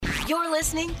You're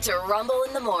listening to Rumble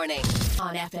in the Morning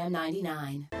on FM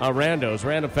 99. Randos,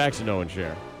 random facts to know and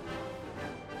share.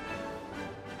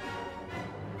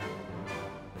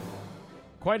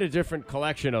 Quite a different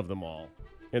collection of them all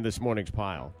in this morning's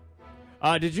pile.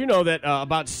 Did you know that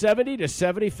about 70 to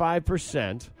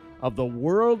 75% of the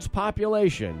world's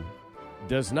population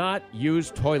does not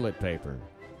use toilet paper?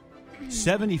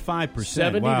 75%.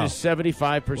 70 wow. to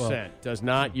 75% does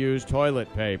not use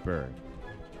toilet paper.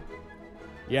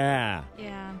 Yeah.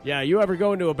 Yeah, you ever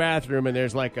go into a bathroom and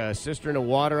there's like a cistern of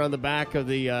water on the back of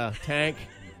the tank?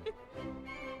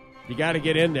 You got to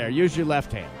get in there. Use your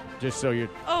left hand, just so you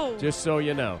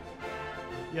know.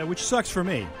 Yeah, which sucks for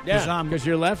me. Yeah, because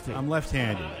you're lefty. I'm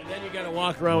left-handed. And then you got to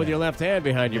walk around with your left hand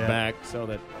behind your back so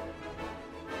that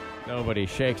nobody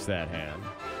shakes that hand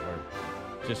or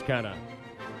just kind of.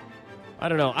 I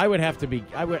don't know. I would have to be.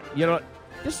 You know,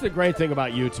 this is the great thing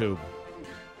about YouTube.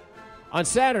 On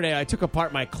Saturday, I took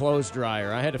apart my clothes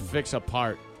dryer. I had to fix a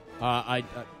part.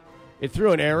 It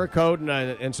threw an error code,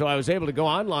 and so I was able to go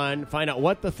online, find out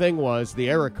what the thing was, the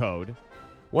error code,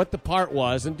 what the part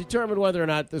was, and determine whether or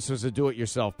not this was a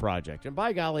do-it-yourself project. And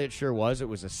by golly, it sure was. It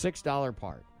was a $6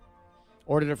 part.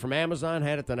 Ordered it from Amazon,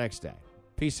 had it the next day.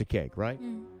 Piece of cake, right?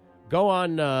 Go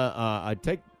on.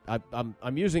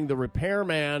 I'm using the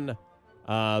Repairman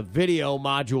video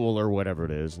module or whatever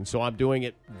it is, and so I'm doing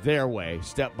it their way,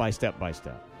 step by step by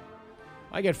step.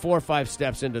 I get 4 or 5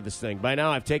 steps into this thing. By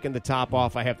now, I've taken the top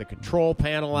off. I have the control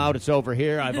panel out. It's over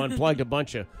here. I've unplugged a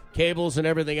bunch of cables and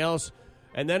everything else,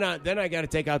 and then I got to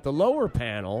take out the lower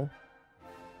panel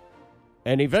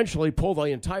and eventually pull the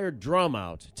entire drum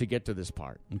out to get to this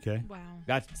part. Okay. Wow.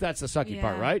 That's the sucky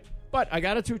part, right? But I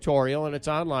got a tutorial, and it's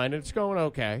online, and it's going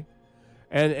okay.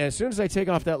 And as soon as I take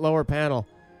off that lower panel,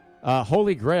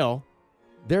 holy grail,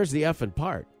 there's the effing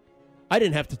part. I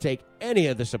didn't have to take any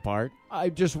of this apart. I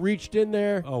just reached in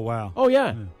there. Oh, wow. Oh,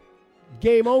 yeah.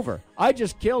 Game over. I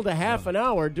just killed a half an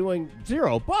hour doing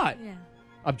zero, but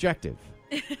objective.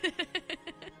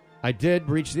 I did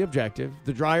reach the objective.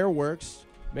 The dryer works.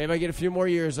 Maybe I get a few more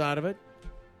years out of it.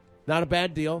 Not a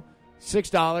bad deal.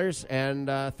 $6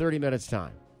 and 30 minutes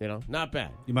time. You know, not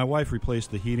bad. My wife replaced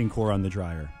the heating core on the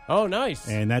dryer. Oh, nice.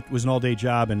 And that was an all-day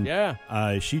job. And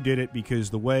yeah. She did it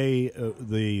because the way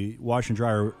the wash and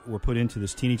dryer were put into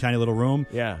this teeny tiny little room,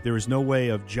 there was no way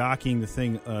of jockeying the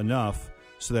thing enough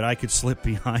so that I could slip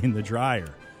behind the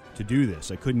dryer to do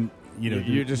this. I couldn't,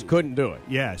 you just couldn't do it.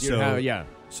 Yeah.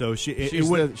 So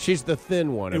she's the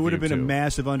thin one. It would have been a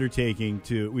massive undertaking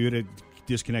we would have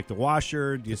disconnect the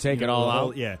washer, take it all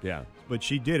out. Yeah. But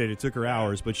she did it. It took her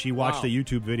hours, but she watched a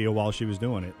YouTube video while she was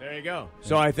doing it. There you go.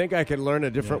 So I think I could learn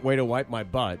a different way to wipe my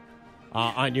butt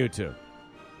on YouTube.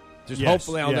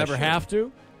 Hopefully I'll never have to.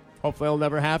 Hopefully I'll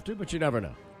never have to, but you never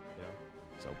know.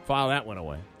 So file that one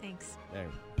away. Thanks. Hey,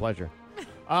 pleasure.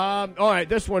 All right,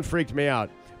 this one freaked me out.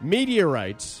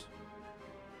 Meteorites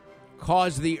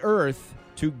cause the Earth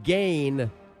to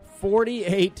gain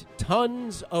 48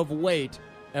 tons of weight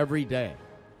every day.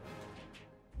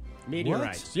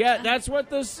 Meteorites. What? Yeah, that's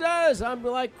what this says. I'm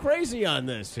like crazy on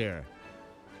this here.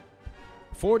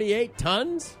 48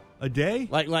 tons? A day?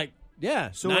 Like, yeah,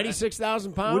 so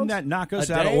 96,000 pounds? Wouldn't that knock us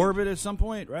out of orbit at some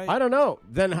point, right? I don't know.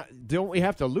 Then don't we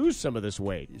have to lose some of this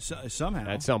weight? Somehow.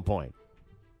 At some point.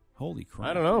 Holy crap.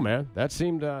 I don't know, man. That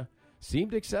seemed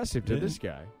excessive to this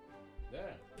guy. Yeah.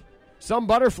 Some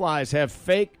butterflies have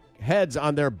fake heads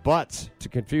on their butts to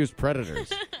confuse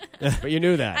predators. But you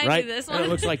knew that, I right? knew this And one. it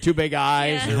looks like 2 big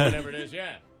eyes or whatever it is.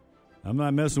 Yeah. I'm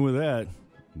not messing with that.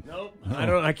 Nope.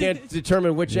 I can't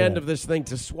determine which end of this thing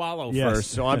to swallow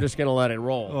first, so I'm just going to let it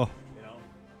roll. Oh.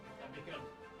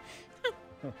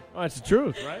 Oh, that's the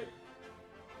truth, right?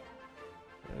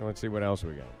 Let's see what else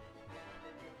we got.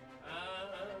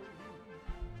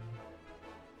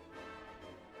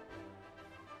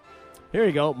 Here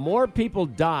you go. More people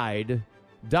died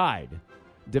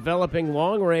developing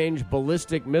long-range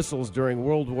ballistic missiles during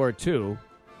World War II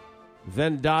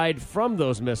than died from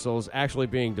those missiles actually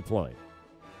being deployed.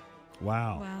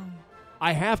 Wow.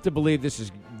 I have to believe this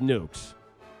is nukes,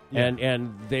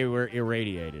 and they were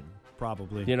irradiated.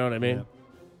 Probably. You know what I mean?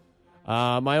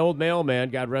 Yeah. My old mailman,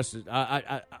 God rest his...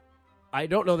 I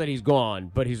don't know that he's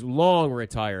gone, but he's long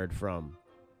retired from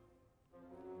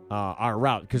our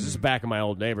route, because this is back in my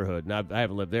old neighborhood, and I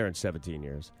haven't lived there in 17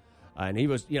 years. And he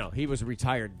was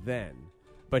retired then.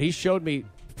 But he showed me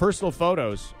personal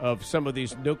photos of some of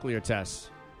these nuclear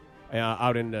tests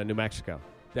out in New Mexico.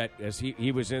 That as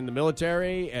he was in the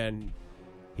military, and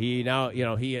he now,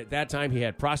 he at that time he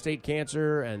had prostate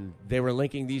cancer, and they were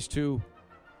linking these two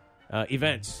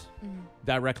events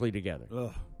directly together.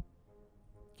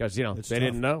 Because, they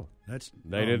didn't know.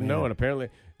 They didn't know, and apparently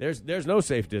there's no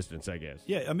safe distance, I guess.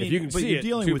 Yeah, I mean, if you can but see you're it,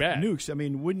 dealing too with bad. nukes. I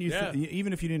mean, wouldn't you?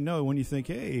 Even if you didn't know, when you think,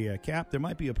 hey, Cap, there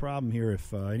might be a problem here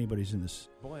if anybody's in this.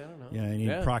 Boy, I don't know. Yeah,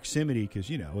 any proximity, because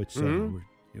it's.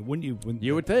 Wouldn't you?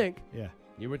 You would think. Yeah,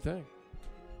 you would think.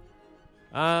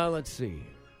 Let's see.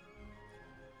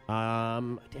 I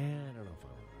don't know if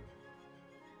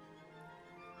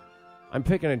I'm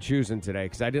picking and choosing today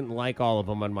because I didn't like all of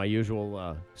them on my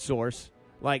usual source.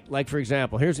 Like for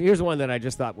example, here's one that I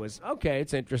just thought was okay.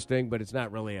 It's interesting, but it's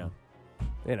not really a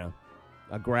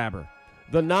grabber.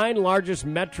 The 9 largest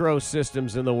metro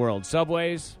systems in the world: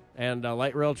 subways and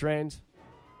light rail trains.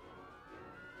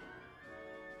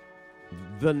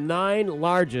 The 9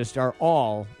 largest are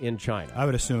all in China. I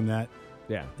would assume that.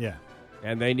 Yeah. Yeah.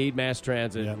 And they need mass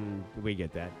transit, and we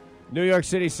get that. New York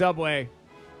City subway.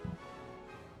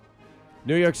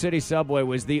 New York City subway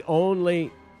was the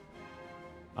only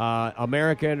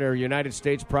American or United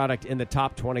States product in the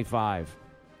top 25.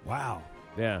 Wow.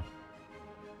 Yeah.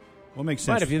 Well, makes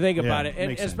sense. But if you think about it,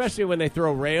 and especially when they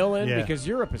throw rail in, because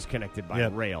Europe is connected by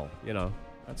rail.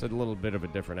 That's a little bit of a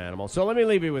different animal. So let me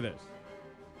leave you with this.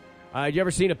 You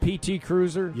ever seen a PT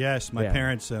Cruiser? Yes, my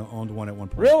parents owned one at one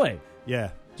point. Really?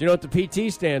 Yeah. Do you know what the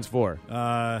PT stands for?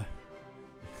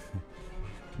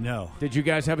 No. Did you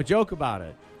guys have a joke about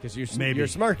it? Because you're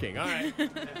smirking. All right.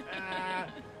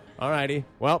 All righty.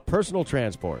 Well, personal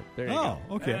transport. There you go.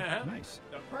 Oh, okay. Nice.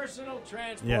 The personal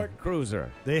transport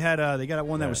cruiser. They got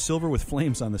one that was silver with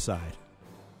flames on the side.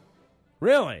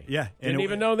 Really? Yeah. Didn't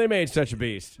even know they made such a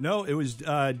beast. No, it was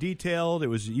detailed. It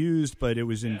was used, but it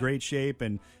was in great shape,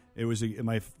 and it was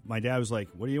my dad was like,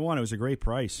 "What do you want?" It was a great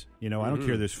price. I don't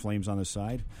care. There's flames on the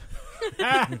side.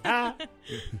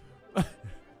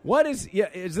 What is? Yeah,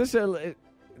 is this a?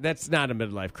 That's not a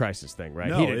midlife crisis thing, right?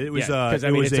 No, it was because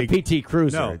it's a PT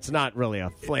Cruiser. No. It's not really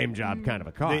a flame job kind of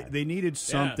a car. They needed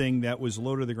something that was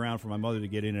low to the ground for my mother to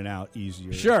get in and out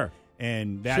easier. Sure.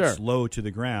 And that's low to the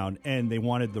ground, and they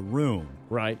wanted the room,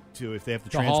 right? To if they have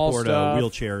to transport a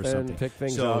wheelchair or something, pick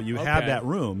things so up. You have that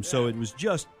room. So it was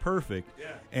just perfect.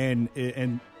 Yeah. And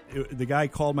the guy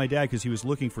called my dad because he was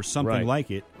looking for something like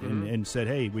it, and said,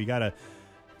 "Hey, we got a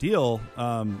deal.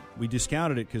 We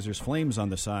discounted it because there's flames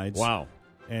on the sides." Wow.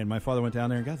 And my father went down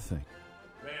there and got the thing.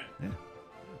 Man,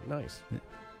 nice.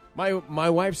 Yeah. My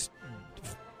wife's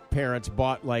parents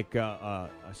bought like a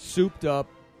souped up,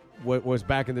 what was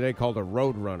back in the day called a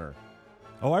Road Runner.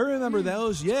 Oh, I remember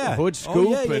those. Yeah, hood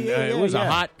scoop, and it was a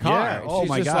hot car. Yeah. Oh, she's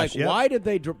my just gosh! Why did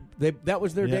they? That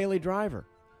was their daily driver,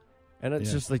 and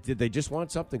it's just like, did they just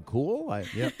want something cool?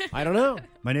 I don't know.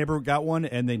 My neighbor got one,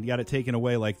 and they got it taken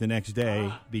away like the next day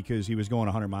because he was going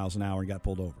 100 miles an hour and got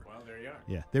pulled over. Well, there you are.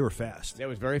 Yeah, they were fast. It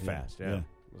was very fast. Yeah. It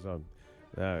was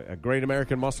a great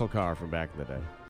American muscle car from back in the day.